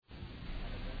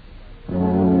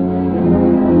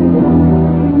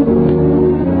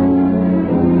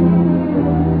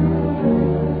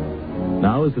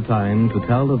time to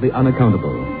tell of the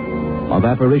unaccountable, of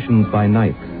apparitions by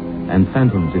night and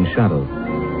phantoms in shadow.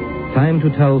 Time to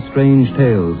tell strange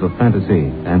tales of fantasy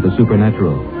and the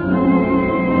supernatural.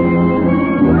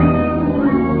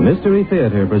 Mystery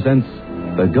Theater presents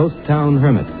The Ghost Town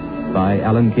Hermit by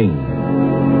Alan King.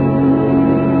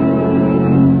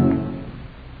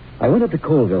 I went up to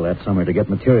Colville that summer to get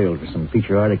material for some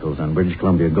feature articles on British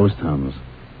Columbia ghost towns.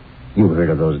 You've heard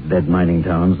of those dead mining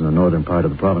towns in the northern part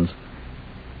of the province.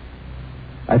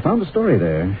 I found a story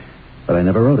there, but I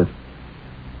never wrote it.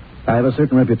 I have a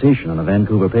certain reputation on a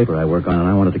Vancouver paper I work on, and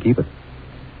I wanted to keep it.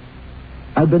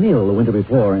 I'd been ill the winter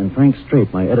before, and Frank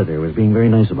Strait, my editor, was being very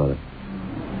nice about it.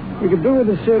 We could do with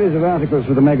a series of articles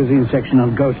for the magazine section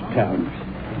on ghost towns.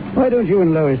 Why don't you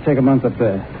and Lois take a month up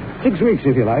there? 6 weeks,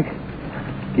 if you like.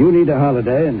 You need a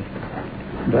holiday, and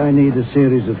I need a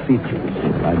series of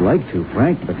features. I'd like to,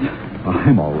 Frank, but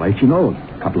I'm all right, you know.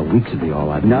 A couple of weeks would be all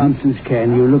right. Nonsense,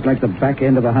 Ken. You look like the back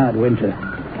end of a hard winter.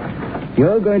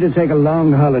 You're going to take a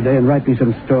long holiday and write me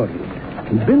some stories.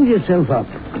 And build yourself up.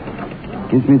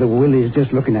 Gives me the willies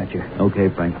just looking at you. Okay,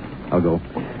 Frank. I'll go.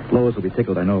 Lois will be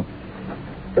tickled, I know.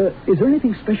 Is there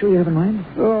anything special you have in mind?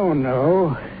 Oh,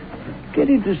 no. Get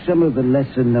into some of the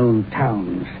lesser-known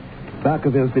towns.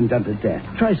 Barkerville's been done to death.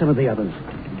 Try some of the others.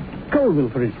 Colville,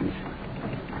 for instance.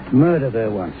 Murder there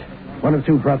once. One of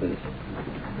two brothers.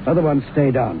 Other one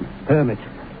stayed on. Hermit.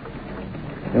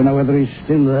 Don't know whether he's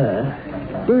still there.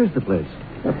 Where is the place?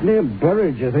 Up near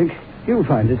Burridge, I think. You'll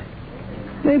find it.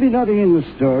 Maybe nothing in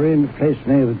the story, and the place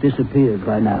may have disappeared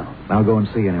by now. I'll go and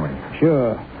see anyway.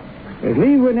 Sure. But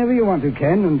leave whenever you want to,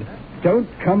 Ken, and don't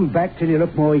come back till you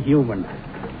look more human.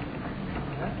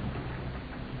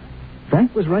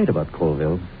 Frank was right about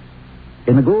Colville.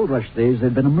 In the gold rush days,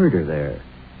 there'd been a murder there.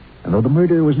 And though the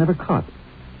murderer was never caught,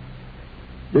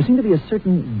 there seemed to be a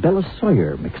certain Bella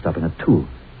Sawyer mixed up in it, too.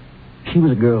 She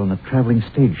was a girl in a traveling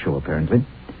stage show, apparently.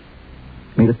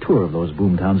 Made a tour of those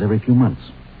boom towns every few months.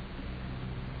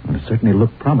 And it certainly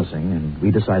looked promising, and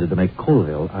we decided to make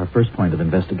Colville our first point of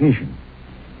investigation.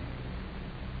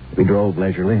 We drove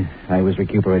leisurely. I was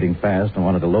recuperating fast and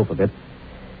wanted to loaf a bit.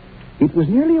 It was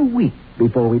nearly a week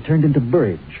before we turned into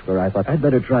Burridge, where I thought I'd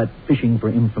better try fishing for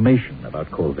information about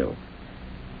Colville.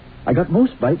 I got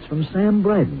most bites from Sam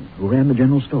Bryden, who ran the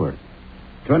general store.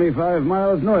 25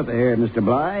 miles north of here, Mr.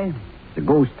 Bly. It's a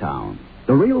ghost town.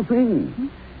 The real thing.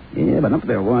 Yeah, been up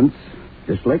there once.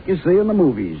 Just like you see in the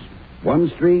movies. One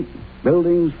street,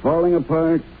 buildings falling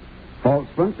apart. False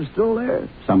fronts are still there,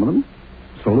 some of them.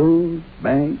 Saloons,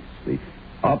 banks, the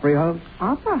Opera House.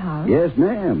 Opera House? Yes,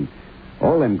 ma'am.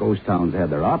 All them ghost towns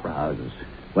have their opera houses.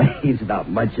 Well, it's not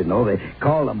much, you know. They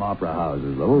call them opera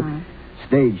houses, though. Right.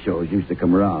 Stage shows used to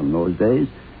come around in those days.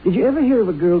 Did you ever hear of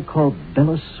a girl called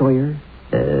Bella Sawyer?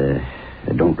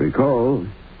 I don't recall.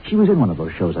 She was in one of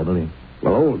those shows, I believe.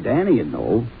 Well, old Danny would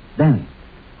know. Danny?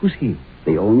 Who's he?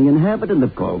 The only inhabitant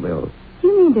of Colville.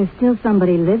 You mean there's still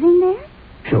somebody living there?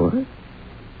 Sure.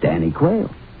 Danny Quayle.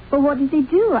 Well, what does he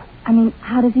do? I mean,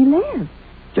 how does he live?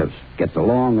 Just gets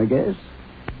along, I guess.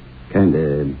 Kind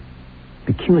of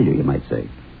peculiar, you might say.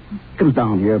 Comes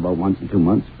down here about once in 2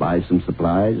 months, buys some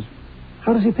supplies.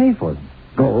 How does he pay for them?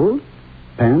 Gold.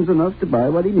 Pans enough to buy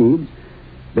what he needs.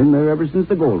 Been there ever since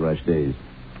the gold rush days.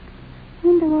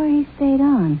 Wonder where he stayed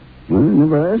on. Well, I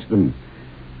never asked him.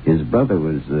 His brother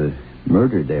was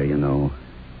murdered there, you know.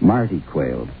 Marty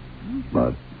Quayle.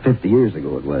 About 50 years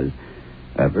ago it was.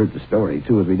 I've heard the story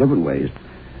 2 or 3 different ways.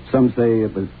 Some say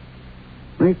it was...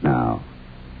 Wait now.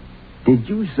 Did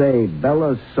you say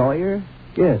Bella Sawyer?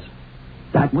 Yes.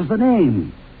 That was the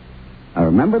name. I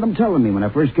remember them telling me when I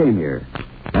first came here.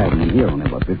 I haven't been here only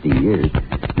about 15 years.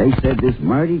 They said this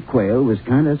Marty Quayle was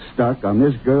kind of stuck on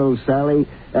this girl, Sally...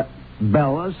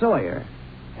 Bella Sawyer.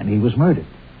 And he was murdered.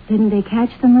 Didn't they catch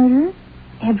the murderer?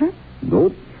 Ever?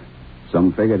 Nope.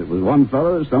 Some figured it was one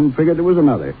fellow, some figured it was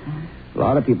another. A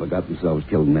lot of people got themselves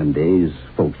killed in them days.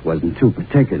 Folks wasn't too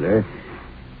particular.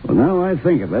 Well, now I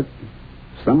think of it,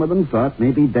 some of them thought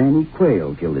maybe Danny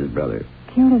Quayle killed his brother.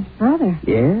 Killed his brother?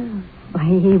 Yeah? Why,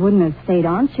 he wouldn't have stayed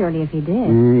on, surely, if he did.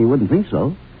 You wouldn't think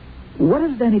so. What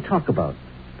does Danny talk about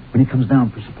when he comes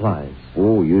down for supplies?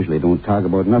 Oh, usually don't talk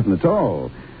about nothing at all.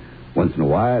 Once in a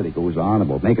while, he goes on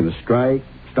about making a strike,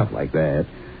 stuff like that.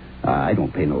 I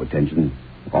don't pay no attention.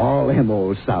 All them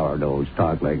old sourdoughs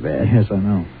talk like that. Yes, I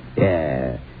know.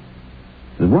 Yeah.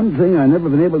 There's one thing I've never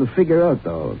been able to figure out,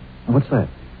 though. What's that?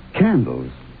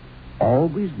 Candles.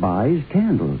 Always buys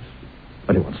candles.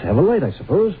 But he wants to have a light, I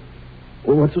suppose.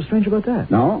 Well, what's so strange about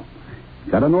that? No.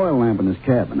 Got an oil lamp in his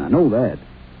cabin. I know that.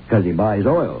 Because he buys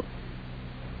oil.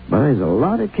 Buys a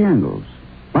lot of candles.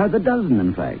 By the dozen,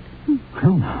 in fact.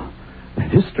 Well, now,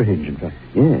 That is strange, in fact.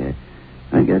 Yeah.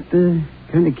 I got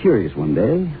kind of curious one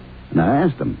day, and I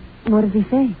asked him. What does he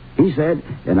say? He said,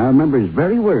 and I remember his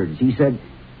very words, he said,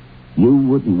 "You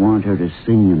wouldn't want her to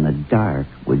sing in the dark,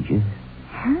 would you?"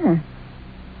 Her?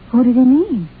 What did he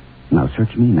mean? Now,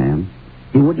 search me, ma'am.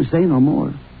 He wouldn't say no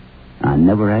more. I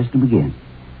never asked him again.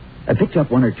 I picked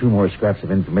up one or two more scraps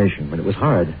of information, but it was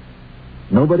hard.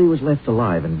 Nobody was left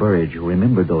alive in Burridge who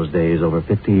remembered those days over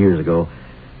 50 years ago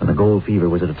when the gold fever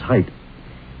was at its height.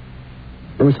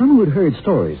 There were some who had heard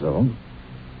stories, though.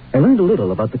 I learned a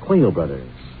little about the Quayle brothers.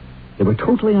 They were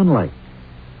totally unlike.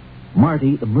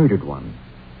 Marty, the murdered one.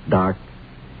 Dark,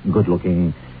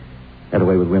 good-looking, had a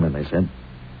way with women, they said.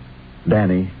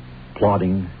 Danny,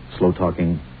 plodding,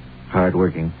 slow-talking,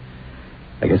 hard-working.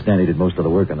 I guess Danny did most of the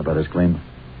work on the brothers' claim.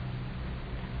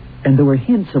 And there were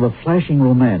hints of a flashing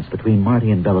romance between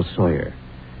Marty and Bella Sawyer.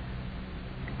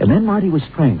 And then Marty was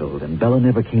strangled, and Bella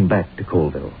never came back to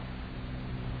Colville.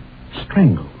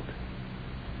 Strangled.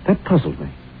 That puzzled me.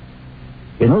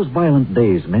 In those violent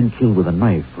days, men killed with a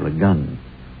knife or a gun.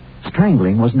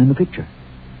 Strangling wasn't in the picture.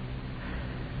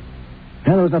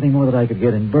 Now, there was nothing more that I could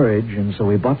get in Burridge, and so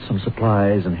we bought some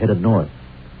supplies and headed north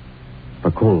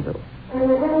for Colville.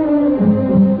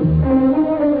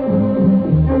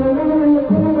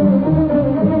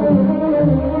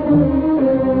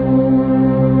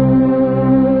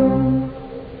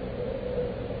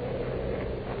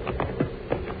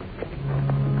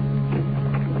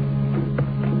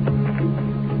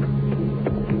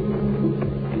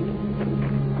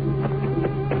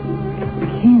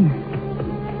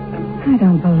 I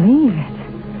don't believe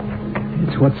it.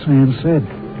 It's what Sam said.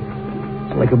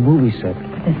 It's like a movie set.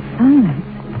 The silence.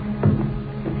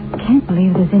 Can't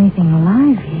believe there's anything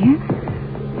alive here.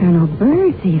 There are no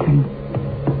birds even.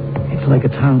 It's like a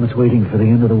town that's waiting for the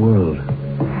end of the world.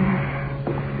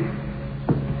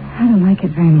 I don't like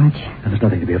it very much. And there's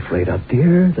nothing to be afraid of,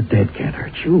 dear. The dead can't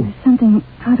hurt you. There's something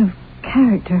out of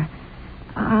character,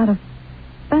 out of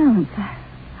balance. I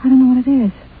don't know what it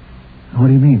is. What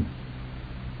do you mean?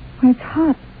 Well, it's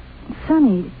hot,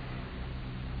 sunny,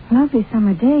 lovely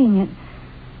summer day, and yet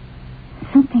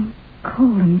something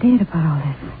cold and dead about all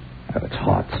this. Well, it's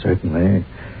hot, certainly.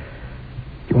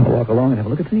 You want to walk along and have a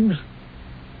look at things?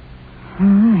 All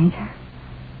right.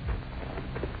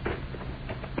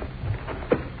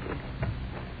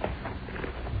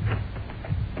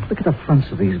 Look at the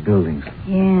fronts of these buildings.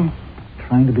 Yes.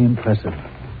 Trying to be impressive.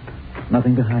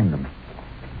 Nothing behind them.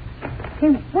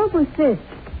 Hey, what was this?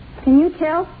 Can you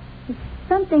tell? There's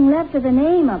something left of the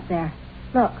name up there.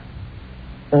 Look.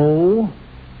 O-O-A.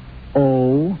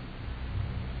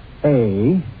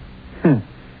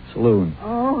 Saloon.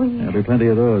 Oh, yeah. There'll be plenty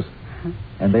of those.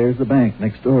 And there's the bank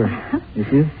next door. You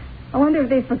see it? I wonder if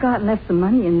they forgot and left some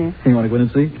money in there. You want to go in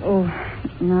and see? Oh,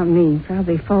 not me.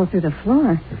 Probably fall through the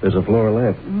floor. If there's a floor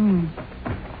left.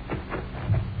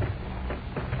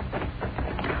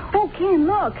 Oh, Ken,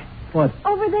 look. What?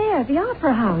 Over there, the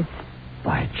opera house.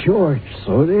 By George,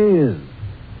 so it is.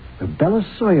 Where Bella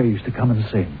Sawyer used to come and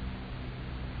sing.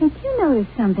 Did you notice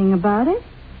something about it?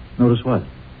 Notice what?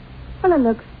 Well, it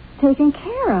looks taken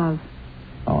care of.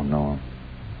 Oh, no.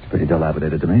 It's pretty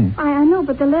dilapidated to me. I know,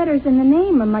 but the letters in the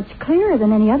name are much clearer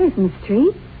than any others in the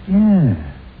street. Yeah.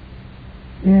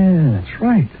 Yeah, that's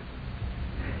right.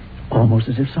 Almost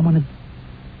as if someone had...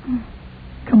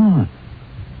 Come on.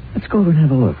 Let's go over and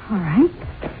have a look. All right.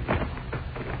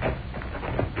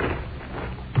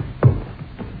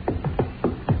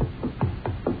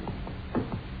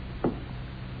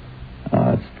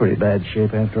 Oh, it's pretty bad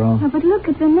shape after all. Oh, but look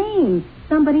at the name.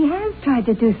 Somebody has tried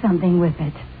to do something with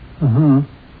it. Uh-huh.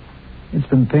 It's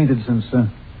been painted since,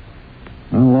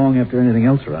 long after anything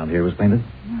else around here was painted.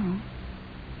 No.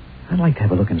 I'd like to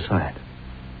have a look inside.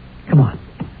 Come on.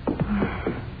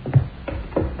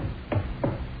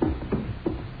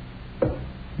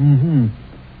 Mm-hmm.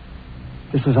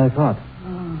 Just as I thought.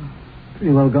 Oh.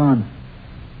 Pretty well gone.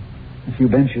 A few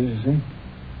benches, you see.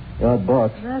 The odd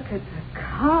box. Look at the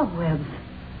cobwebs.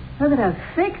 Look at how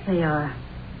thick they are.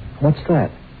 What's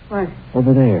that? What?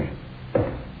 Over there.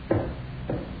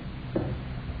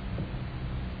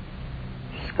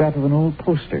 Scrap of an old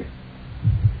poster.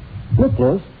 Look,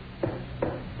 Lois.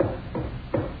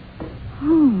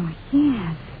 Oh,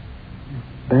 yes.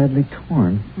 Badly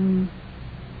torn.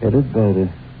 Headed by the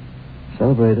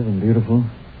celebrated and beautiful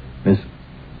Miss...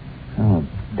 Oh,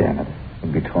 damn it.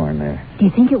 It'd be torn there. Do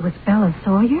you think it was Bella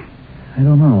Sawyer? I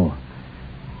don't know.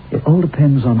 It all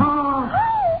depends on...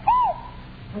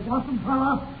 Forgotten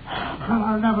fella.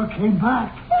 Fella never came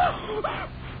back.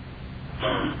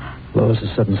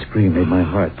 Lois's sudden scream made my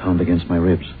heart pound against my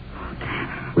ribs.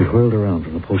 We whirled around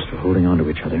from the poster, holding on to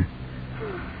each other.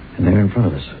 And there in front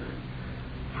of us,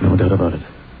 no doubt about it,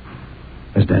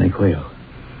 was Danny Quayle.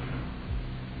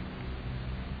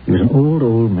 He was an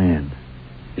old man.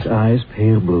 His eyes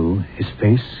pale blue, his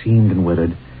face seamed and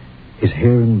weathered, his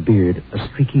hair and beard a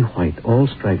streaky white, all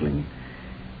straggling.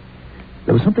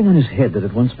 There was something on his head that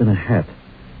had once been a hat.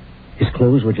 His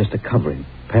clothes were just a covering,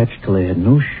 patched till they had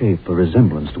no shape or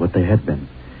resemblance to what they had been.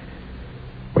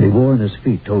 What he wore on his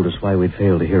feet told us why we'd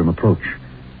failed to hear him approach.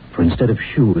 For instead of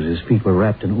shoes, his feet were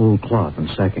wrapped in old cloth and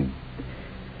sacking.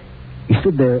 He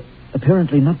stood there,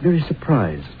 apparently not very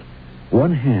surprised,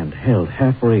 one hand held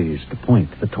half raised to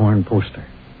point to the torn poster.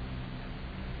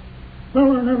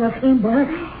 Well, I never came back.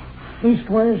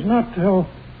 Leastways, not till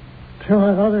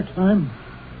that other time.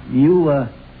 You're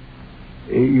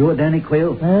Danny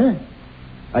Quayle? Eh?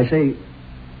 I say,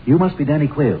 you must be Danny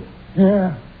Quayle.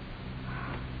 Yeah.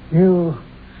 You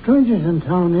strangers in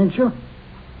town, ain't you?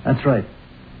 That's right.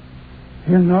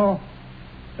 You know?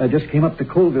 I just came up to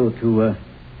Colville to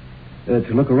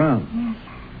look around. Yes.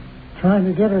 Trying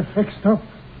to get her fixed up.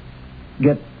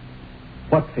 Get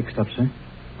what fixed up, sir?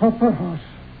 Upper house.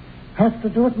 Have to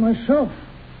do it myself.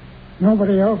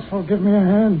 Nobody else will give me a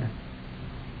hand.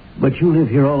 But you live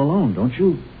here all alone, don't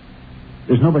you?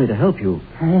 There's nobody to help you.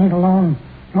 I ain't alone.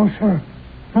 No, sir.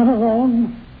 Not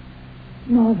alone.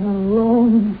 Not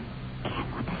alone.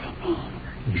 Ken, what does he mean?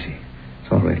 Easy.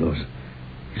 It's all right, Lois.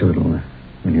 He's a little,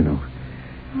 when you know.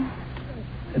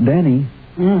 Danny.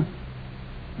 Yeah?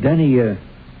 Danny,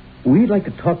 we'd like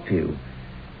to talk to you.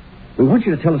 We want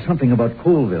you to tell us something about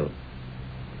Colville.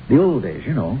 The old days,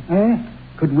 you know. Eh?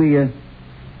 Could we,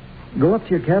 go up to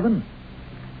your cabin?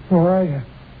 Who are you?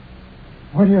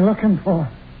 What are you looking for?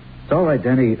 It's all right,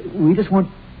 Danny. We just want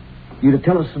you to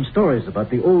tell us some stories about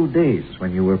the old days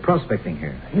when you were prospecting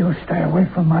here. You stay away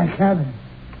from my cabin.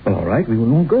 Well, all right. We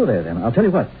won't go there, then. I'll tell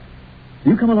you what.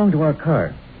 You come along to our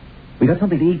car. We got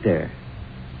something to eat there.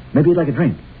 Maybe you'd like a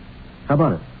drink. How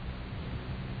about it?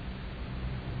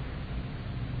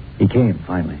 He came,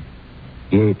 finally.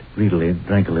 He ate greedily,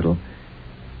 drank a little.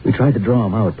 We tried to draw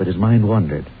him out, but his mind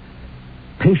wandered.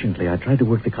 Patiently, I tried to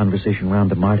work the conversation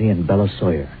round to Marty and Bella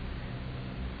Sawyer.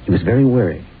 He was very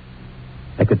wary.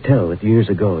 I could tell that years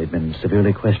ago he'd been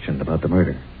severely questioned about the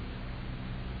murder.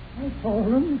 I told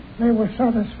them they were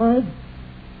satisfied.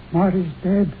 Marty's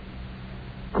dead.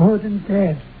 Good and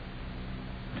dead.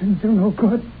 Didn't do no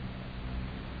good.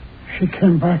 She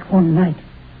came back one night.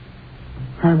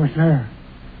 I was there.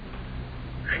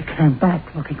 She came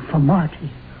back looking for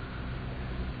Marty.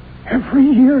 Every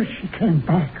year she came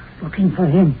back looking for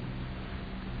him.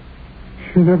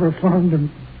 She never found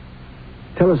him.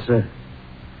 Tell us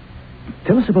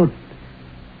about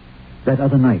that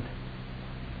other night.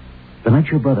 The night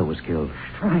your brother was killed.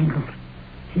 Strangled.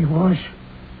 He was.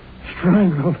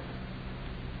 Strangled.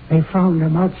 They found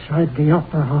him outside the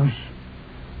opera house.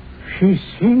 She's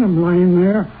seen him lying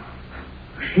there.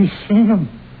 She's seen him.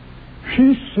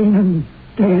 She's seen him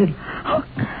dead.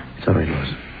 It's all right,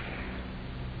 Lois.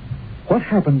 What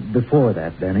happened before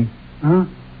that, Danny? Huh?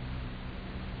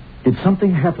 Did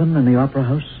something happen in the opera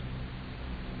house?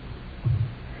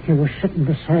 He was sitting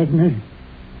beside me.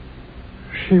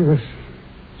 She was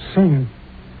singing.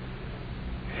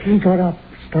 He got up,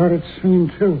 started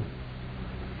singing too.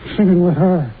 Singing with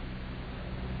her.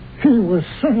 He was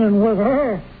singing with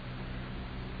her.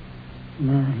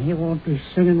 No, he won't be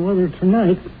singing with her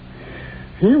tonight.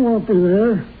 He won't be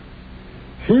there.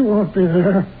 He won't be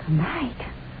there. Tonight?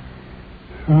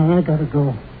 I gotta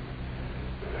go.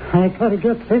 I gotta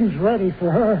get things ready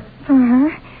for her. For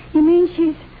her? You mean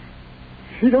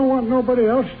She don't want nobody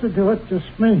else to do it, just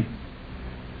me.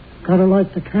 Gotta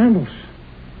light the candles.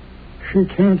 She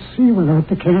can't see without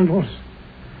the candles.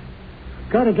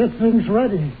 Gotta get things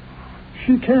ready.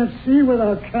 She can't see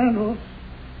without candles.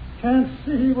 Can't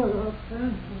see without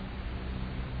candles.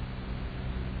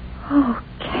 Oh,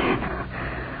 Ken.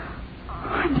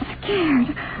 I'm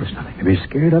scared. There's nothing to be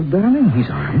scared of, darling. He's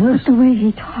harmless. The way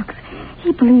he talks,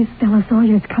 he believes Bella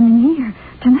Sawyer's coming here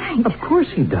tonight. Of course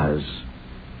he does.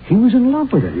 He was in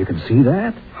love with her. You can see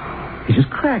that. He's just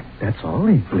cracked, that's all.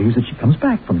 He believes that she comes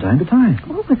back from time to time.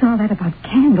 What was all that about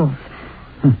candles?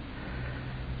 I'm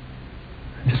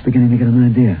just beginning to get an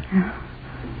idea.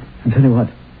 I'll tell you what.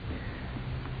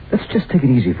 Let's just take it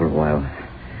easy for a while.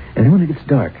 And then when it gets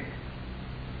dark,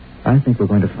 I think we're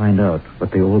going to find out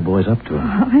what the old boy's up to.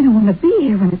 I don't want to be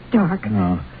here when it's dark.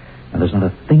 No. Now, there's not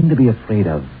a thing to be afraid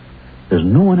of. There's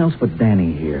no one else but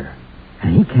Danny here.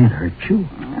 And he can't hurt you.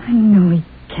 I know he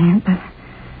can't, but...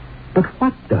 But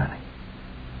what, darling?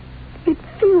 It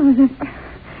feels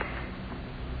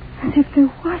as if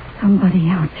there was somebody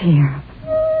else here.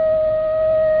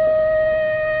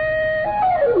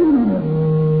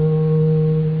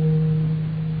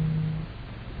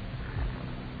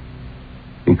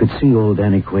 could see old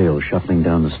Danny Quayle shuffling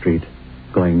down the street,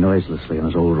 going noiselessly in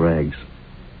his old rags.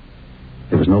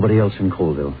 There was nobody else in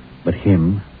Colville but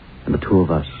him and the two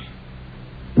of us.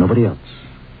 Nobody else.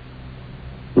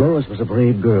 Lois was a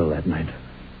brave girl that night.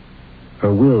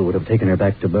 Her will would have taken her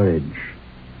back to Burridge,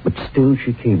 but still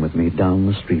she came with me down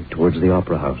the street towards the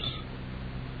Opera House.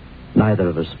 Neither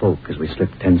of us spoke as we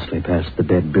slipped tensely past the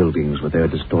dead buildings with their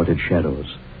distorted shadows.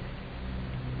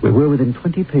 We were within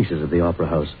 20 paces of the Opera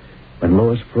House when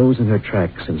Lois froze in her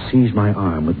tracks and seized my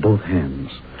arm with both hands.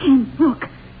 Ken, look.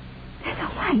 There's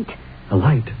a light. A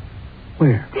light?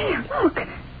 Where? There, look.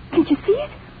 Can't you see it?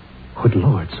 Good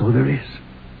Lord, so there is.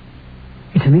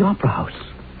 It's in the Opera House.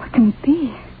 What can it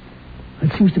be?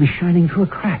 It seems to be shining through a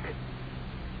crack.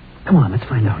 Come on, let's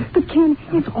find out. But Ken,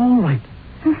 It's all right.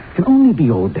 It can only be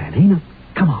old Danny. Now,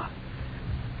 come on.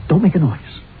 Don't make a noise.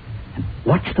 And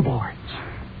watch the boards.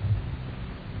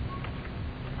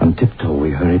 On tiptoe,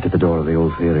 we hurried to the door of the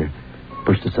old theater,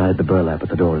 pushed aside the burlap at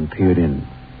the door, and peered in.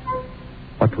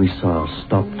 What we saw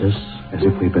stopped us as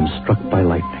if we'd been struck by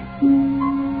lightning.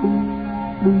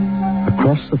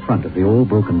 Across the front of the old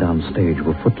broken-down stage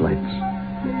were footlights.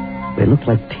 They looked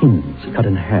like tins cut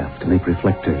in half to make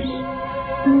reflectors.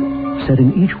 Set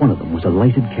in each one of them was a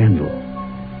lighted candle,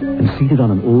 and seated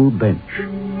on an old bench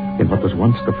in what was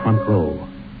once the front row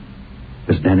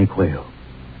was Danny Quayle.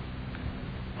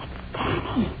 It's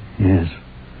Danny. Yes.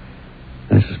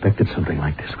 I suspected something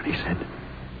like this when he said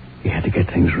he had to get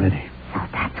things ready. So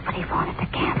that's what he wanted the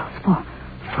candles for.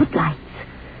 Footlights.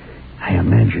 I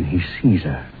imagine he sees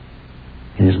her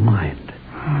in his mind.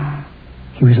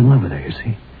 He was in love with her, you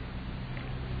see.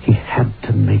 He had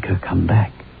to make her come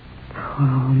back. Poor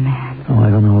old man. Oh, I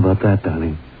don't know about that,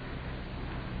 darling.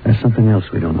 There's something else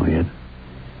we don't know yet.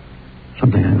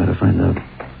 Something I've got to find out.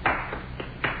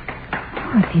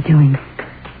 What's he doing?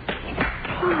 He's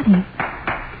plotting.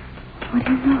 What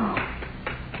do you know?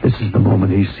 This is the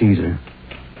moment he sees her.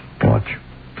 Watch.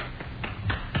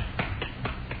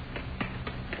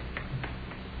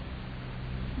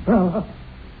 Bella.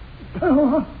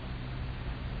 Bella.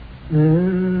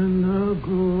 In the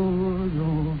good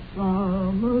old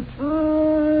summertime.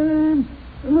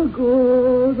 In the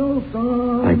good old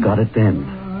summertime. I got it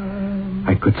then.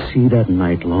 I could see that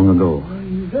night long ago.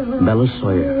 Bella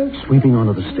Sawyer sweeping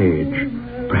onto the stage,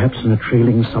 perhaps in a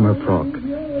trailing summer frock,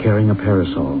 carrying a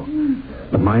parasol.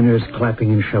 The miners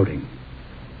clapping and shouting.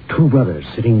 Two brothers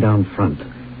sitting down front.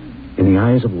 In the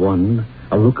eyes of one,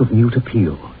 a look of mute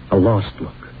appeal, a lost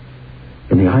look.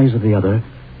 In the eyes of the other,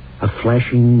 a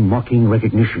flashing, mocking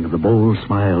recognition of the bold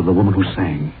smile of the woman who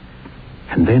sang.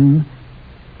 And then,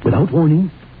 without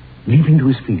warning, leaping to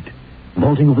his feet,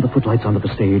 vaulting over the footlights onto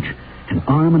the stage, and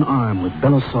arm in arm with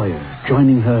Bella Sawyer,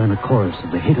 joining her in a chorus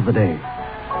of the hit of the day.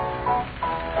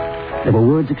 There were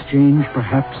words exchanged,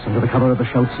 perhaps, under the cover of the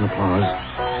shouts and applause,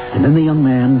 and then the young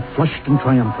man, flushed and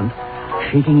triumphant,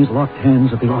 shaking his locked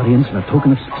hands at the audience in a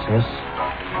token of success,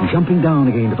 and jumping down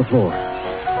again to the floor,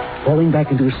 falling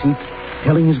back into his seat,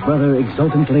 telling his brother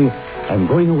exultantly, "I'm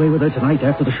going away with her tonight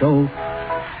after the show,"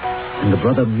 and the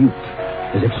brother mute,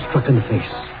 as if struck in the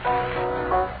face.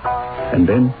 And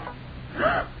then...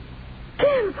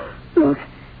 Ken, look,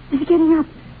 he's getting up.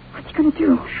 What's he going to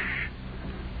do? Shh.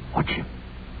 Watch him.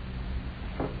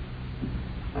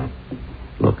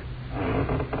 Look.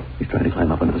 He's trying to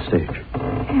climb up onto the stage.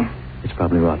 Yeah. It's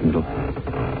probably rotten, look.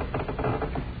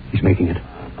 He's making it.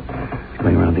 He's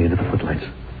going around the end of the footlights.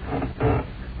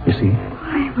 You see?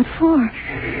 Why? What for?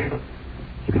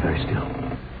 Keep it very still.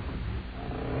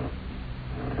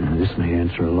 This may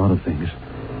answer a lot of things.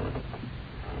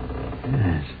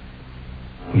 Yes.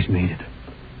 He's made it.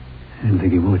 I didn't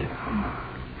think he would.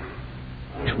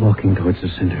 He's walking towards the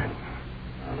center.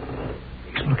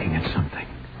 He's looking at something.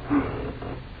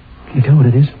 Can you tell what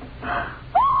it is?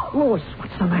 Lois,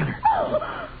 what's the matter? Oh,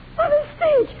 on the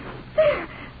stage. There,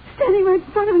 standing right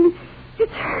in front of me.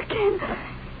 It's her, Ken.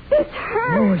 It's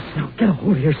her. Lois, now get a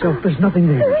hold of yourself. There's nothing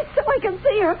there. There is, so I can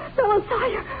see her. Bella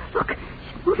Sawyer. Look,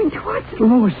 she's moving towards me.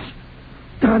 Lois,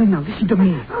 darling, now listen to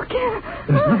me. Oh, Ken.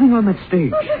 There's nothing on that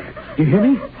stage. Do you hear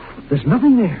me? There's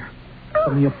nothing there.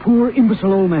 Only a poor,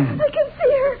 imbecile old man. I can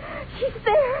see her. She's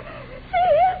there. She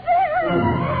is there.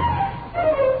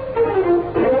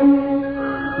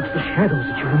 It's the shadows.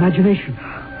 It's your imagination.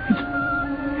 It's...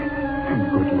 Oh,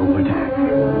 good Lord.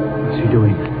 What's he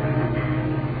doing?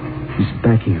 He's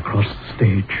backing across the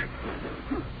stage.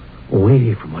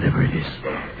 Away from whatever it is.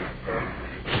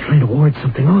 He's trying to ward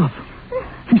something off.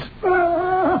 He's...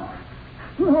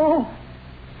 No.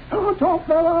 Oh, don't,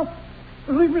 Bella.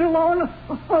 Leave me alone.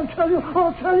 I'll tell you.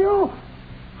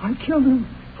 I killed him.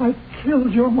 I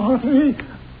killed your Marty.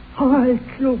 I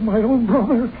killed my own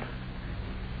brother.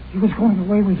 He was going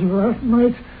away with you last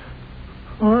night.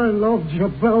 I loved you,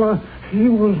 Bella. He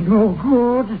was no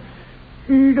good.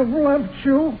 He'd have left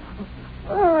you.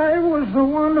 I was the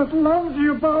one that loved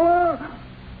you, Bella.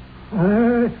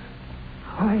 I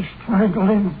strangled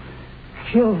him,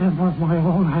 killed him with my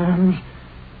own hands.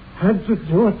 Had to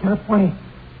do it that way.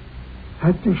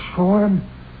 Had to show him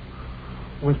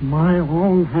with my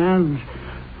own hands,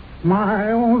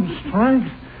 my own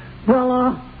strength.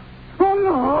 Bella, oh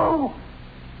no!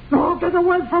 No, get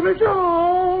away from me,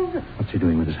 don't! What's he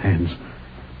doing with his hands?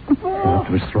 Up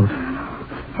to his throat.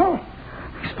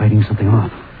 He's fighting something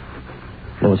off.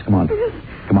 Lois, come on.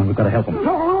 Come on, we've got to help him.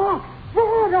 No! We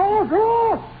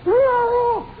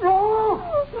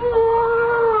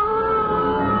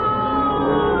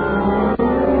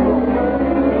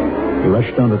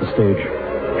rushed down to the stage,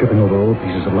 tripping over old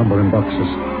pieces of lumber and boxes,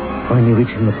 finally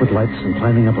reaching the footlights and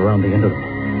climbing up around the end of them.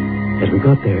 As we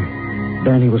got there,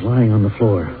 Danny was lying on the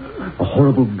floor, a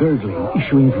horrible gurgling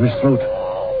issuing from his throat,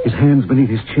 his hands beneath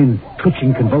his chin,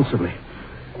 twitching convulsively.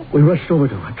 We rushed over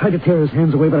to him. I tried to tear his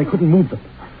hands away, but I couldn't move them.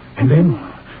 And then...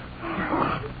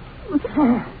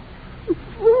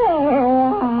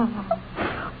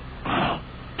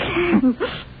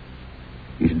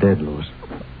 He's dead, Lois.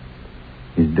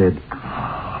 He's dead.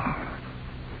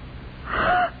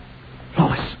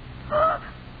 Lois!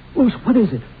 Lois, what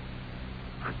is it?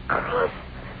 Across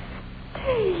the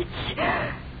stage.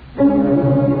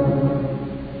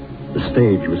 The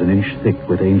stage was an inch thick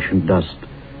with ancient dust.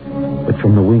 But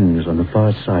from the wings on the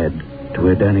far side to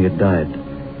where Danny had died,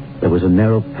 there was a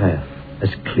narrow path, as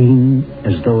clean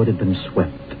as though it had been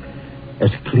swept,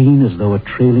 as clean as though a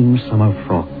trailing summer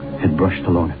frock had brushed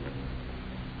along it.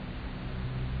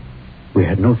 We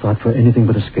had no thought for anything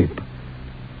but escape.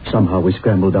 Somehow we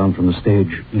scrambled down from the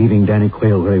stage, leaving Danny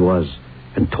Quayle where he was,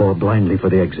 and tore blindly for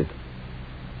the exit.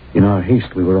 In our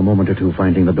haste, we were a moment or two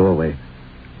finding the doorway.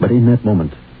 But in that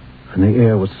moment, and the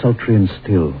air was sultry and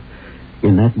still,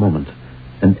 in that moment,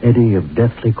 an eddy of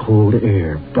deathly cold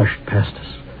air brushed past us,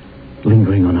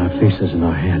 lingering on our faces and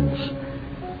our hands.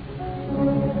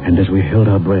 And as we held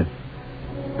our breath,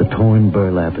 the torn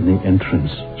burlap in the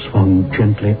entrance swung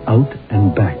gently out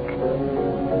and back,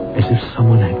 as if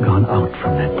someone had gone out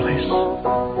from that place.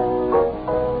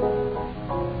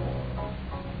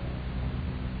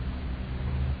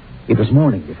 It was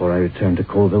morning before I returned to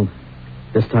Colville,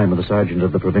 this time with a sergeant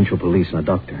of the provincial police and a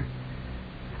doctor.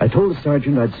 I told the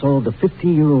sergeant I'd solved a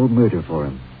 50-year-old murder for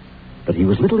him, but he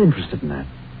was little interested in that.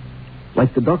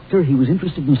 Like the doctor, he was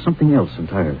interested in something else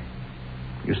entirely.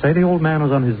 You say the old man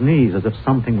was on his knees as if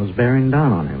something was bearing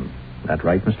down on him. That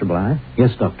right, Mr. Bly?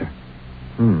 Yes, doctor.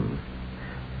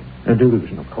 A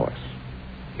delusion, of course.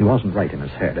 He wasn't right in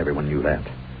his head. Everyone knew that.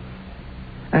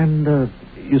 And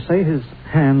you say his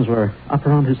hands were up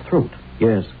around his throat?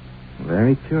 Yes.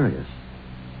 Very curious.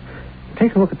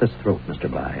 Take a look at this throat, Mr.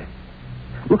 Bly.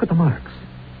 Look at the marks.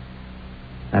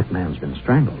 That man's been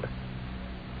strangled.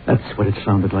 That's what it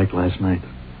sounded like last night.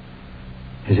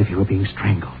 As if you were being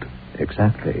strangled.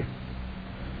 Exactly.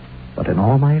 But in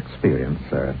all my experience,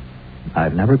 sir,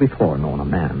 I've never before known a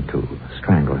man to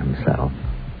strangle himself.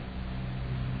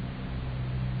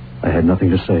 I had nothing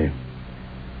to say.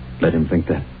 Let him think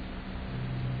that.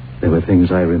 There were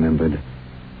things I remembered,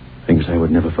 things I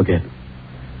would never forget.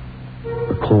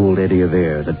 The cold eddy of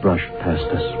air that brushed past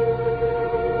us.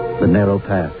 The narrow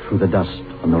path through the dust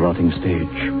on the rotting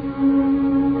stage.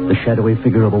 The shadowy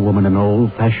figure of a woman in an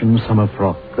old-fashioned summer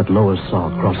frock that Lois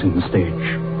saw crossing the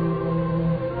stage.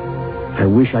 I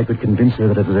wish I could convince her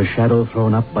that it was a shadow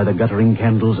thrown up by the guttering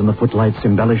candles and the footlights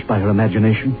embellished by her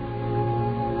imagination.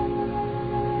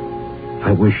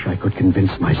 I wish I could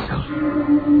convince myself.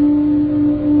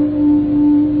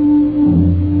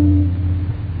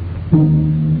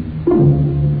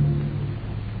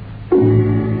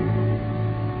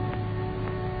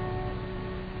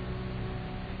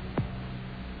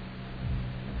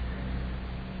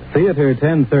 Theater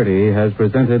 1030 has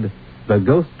presented The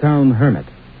Ghost Town Hermit,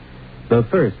 the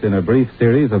first in a brief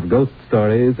series of ghost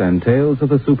stories and tales of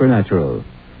the supernatural.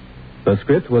 The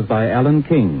script was by Alan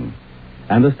King,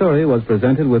 and the story was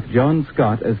presented with John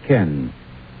Scott as Ken,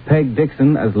 Peg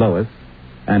Dixon as Lois,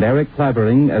 and Eric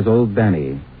Clavering as Old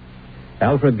Danny.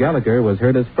 Alfred Gallagher was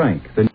heard as Frank, the